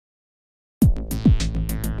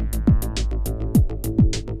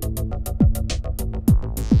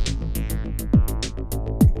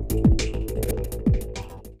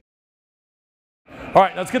All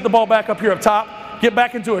right, let's get the ball back up here up top. Get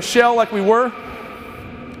back into a shell like we were.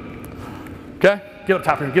 Okay, get up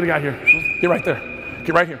top here. Get a guy here. Get right there.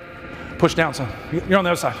 Get right here. Push down, son. You're on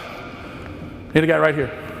the other side. Need a guy right here.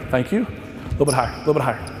 Thank you. A little bit higher. A little bit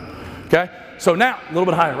higher. Okay. So now a little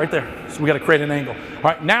bit higher, right there. So we got to create an angle. All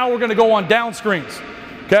right. Now we're going to go on down screens.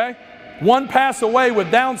 Okay. One pass away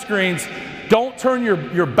with down screens. Don't turn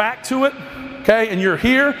your back to it. Okay. And you're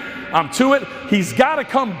here. I'm to it. He's got to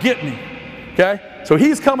come get me. Okay. So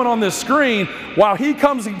he's coming on this screen. While he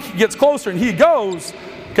comes and gets closer and he goes,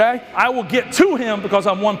 okay, I will get to him because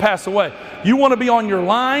I'm one pass away. You want to be on your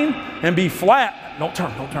line and be flat. Don't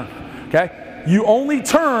turn, don't turn. Okay? You only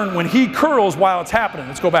turn when he curls while it's happening.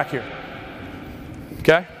 Let's go back here.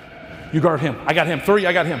 Okay? You guard him. I got him. 3,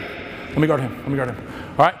 I got him. Let me guard him. Let me guard him.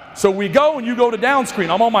 All right? So we go and you go to down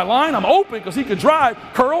screen. I'm on my line. I'm open because he could drive.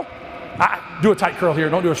 Curl. Do a tight curl here.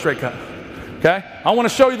 Don't do a straight cut. Okay? I want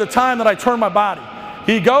to show you the time that I turn my body.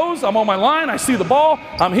 He goes, I'm on my line, I see the ball,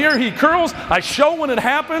 I'm here, he curls, I show when it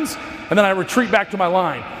happens, and then I retreat back to my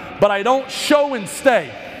line. But I don't show and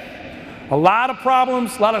stay. A lot of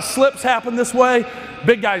problems, a lot of slips happen this way.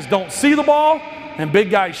 Big guys don't see the ball, and big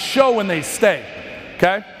guys show when they stay.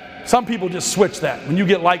 Okay? Some people just switch that. When you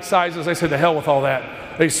get like sizes, they say the hell with all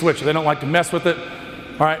that. They switch it. They don't like to mess with it.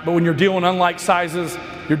 All right? But when you're dealing with unlike sizes,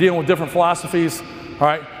 you're dealing with different philosophies. All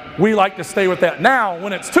right? We like to stay with that. Now,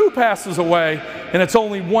 when it's 2 passes away and it's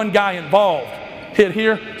only one guy involved, hit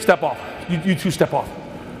here, step off. You 2 step off.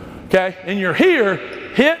 Okay? And you're here,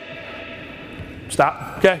 hit,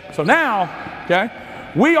 stop. Okay? So now, okay,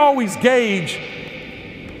 we always gauge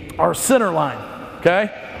our center line.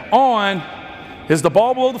 Okay? On, is the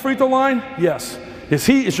ball below the free throw line? Yes.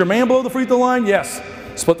 Is your man below the free throw line? Yes.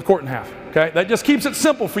 Split the court in half. Okay? That just keeps it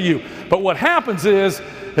simple for you. But what happens is,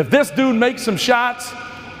 if this dude makes some shots,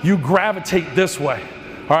 you gravitate this way,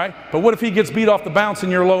 all right? But what if he gets beat off the bounce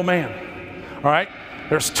and you're a low man, all right?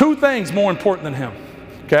 There's 2 things more important than him,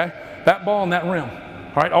 okay? That ball and that rim,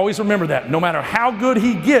 all right? Always remember that. No matter how good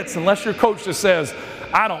he gets, unless your coach just says,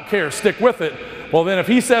 I don't care, stick with it. Well, then if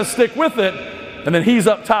he says stick with it, and then he's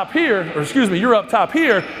up top here, or excuse me, you're up top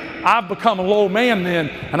here, I've become a low man then,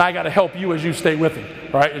 and I got to help you as you stay with him,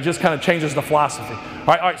 all right? It just kind of changes the philosophy.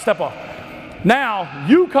 All right, step off. Now,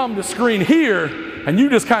 you come to screen here, and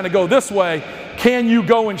you just kind of go this way. Can you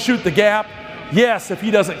go and shoot the gap? Yes, if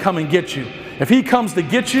he doesn't come and get you. If he comes to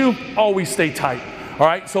get you, always stay tight. All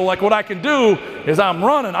right, so like what I can do is I'm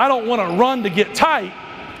running. I don't want to run to get tight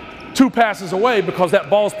 2 passes away because that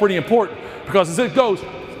ball's pretty important. Because as it goes,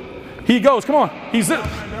 he goes, come on, he's it.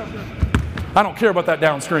 I don't care about that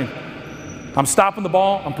down screen. I'm stopping the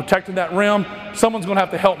ball, I'm protecting that rim. Someone's going to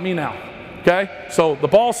have to help me now. Okay, so the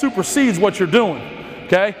ball supersedes what you're doing.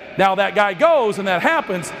 Okay, now that guy goes and that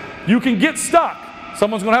happens, you can get stuck.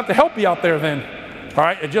 Someone's going to have to help you out there then. All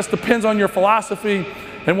right, it just depends on your philosophy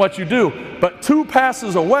and what you do. But 2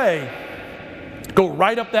 passes away, go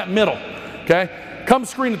right up that middle. Okay, come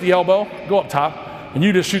screen at the elbow, go up top, and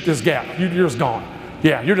you just shoot this gap. You're just gone.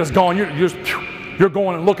 Yeah, you're just gone. You're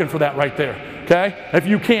going and looking for that right there. Okay, if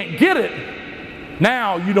you can't get it,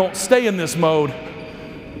 now you don't stay in this mode.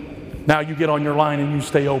 Now you get on your line and you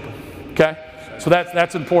stay open. Okay. So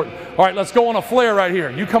that's important. All right, let's go on a flare right here.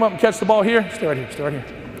 You come up and catch the ball here. Stay right here. Stay right here.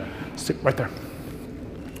 Sit right there.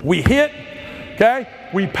 We hit. Okay.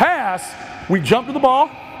 We pass. We jump to the ball.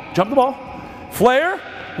 Jump the ball. Flare.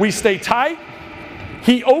 We stay tight.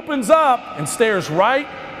 He opens up and stares right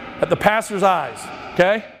at the passer's eyes.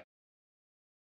 Okay.